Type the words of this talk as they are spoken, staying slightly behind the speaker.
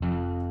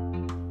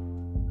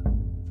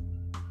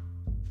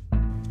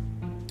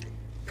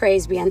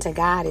Praise be unto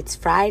God. It's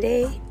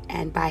Friday,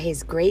 and by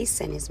His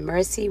grace and His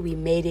mercy, we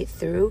made it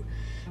through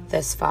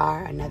thus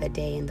far, another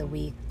day in the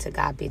week. To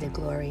God be the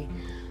glory.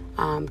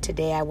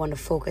 Today, I want to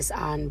focus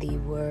on the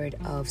word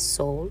of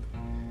soul,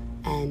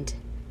 and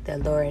the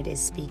Lord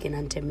is speaking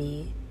unto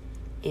me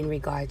in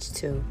regards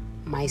to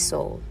my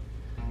soul.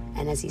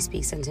 And as He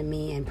speaks unto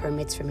me and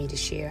permits for me to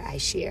share, I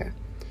share.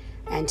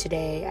 And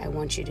today, I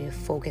want you to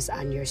focus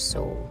on your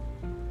soul.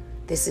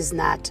 This is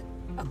not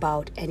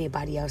about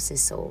anybody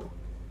else's soul.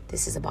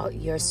 This is about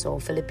your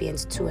soul.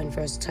 Philippians 2 and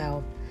verse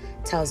 12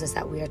 tells us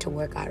that we are to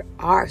work out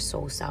our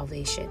soul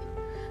salvation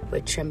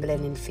with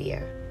trembling and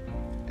fear.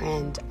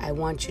 And I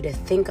want you to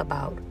think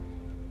about,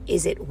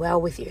 is it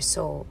well with your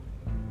soul?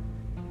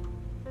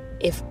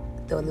 If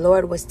the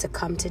Lord was to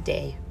come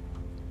today,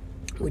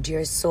 would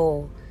your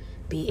soul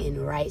be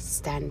in right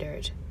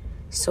standard?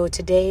 So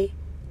today,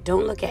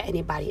 don't look at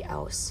anybody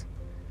else,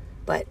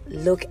 but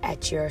look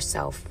at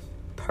yourself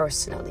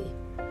personally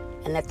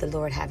and let the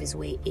Lord have His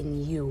way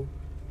in you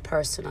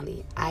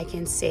personally. I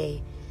can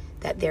say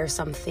that there are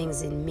some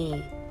things in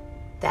me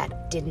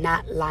that did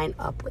not line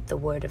up with the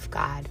Word of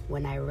God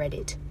when I read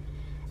it.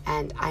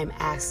 And I'm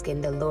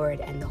asking the Lord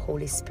and the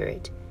Holy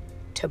Spirit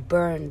to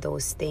burn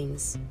those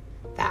things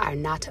that are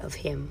not of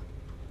Him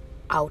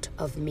out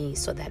of me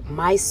so that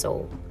my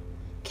soul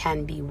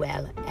can be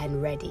well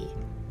and ready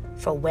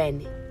for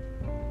when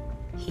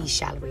He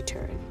shall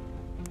return.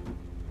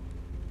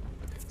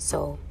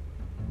 So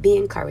be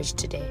encouraged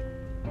today.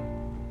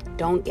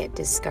 Don't get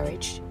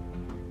discouraged,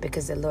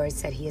 because the Lord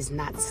said He is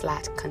not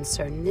slack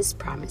concerning His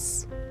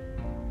promise,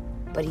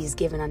 but He's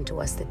given unto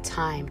us the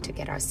time to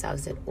get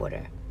ourselves in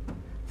order.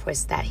 For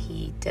it's that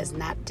He does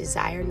not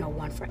desire no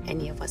one for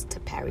any of us to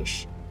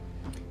perish.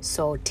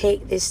 So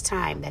take this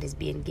time that is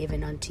being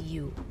given unto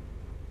you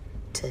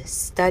to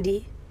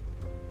study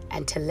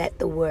and to let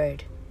the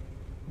Word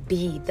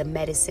be the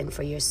medicine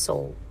for your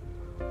soul,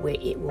 where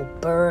it will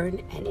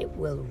burn and it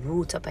will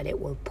root up and it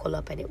will pull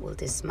up and it will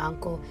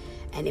dismantle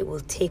and it will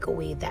take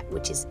away that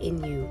which is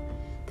in you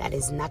that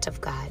is not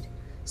of God,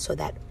 so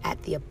that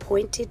at the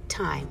appointed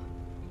time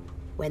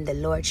when the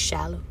Lord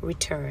shall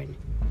return,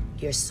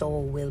 your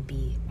soul will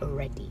be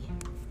ready.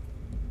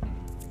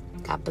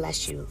 God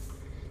bless you.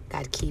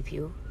 God keep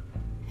you,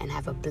 and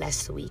have a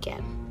blessed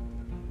weekend.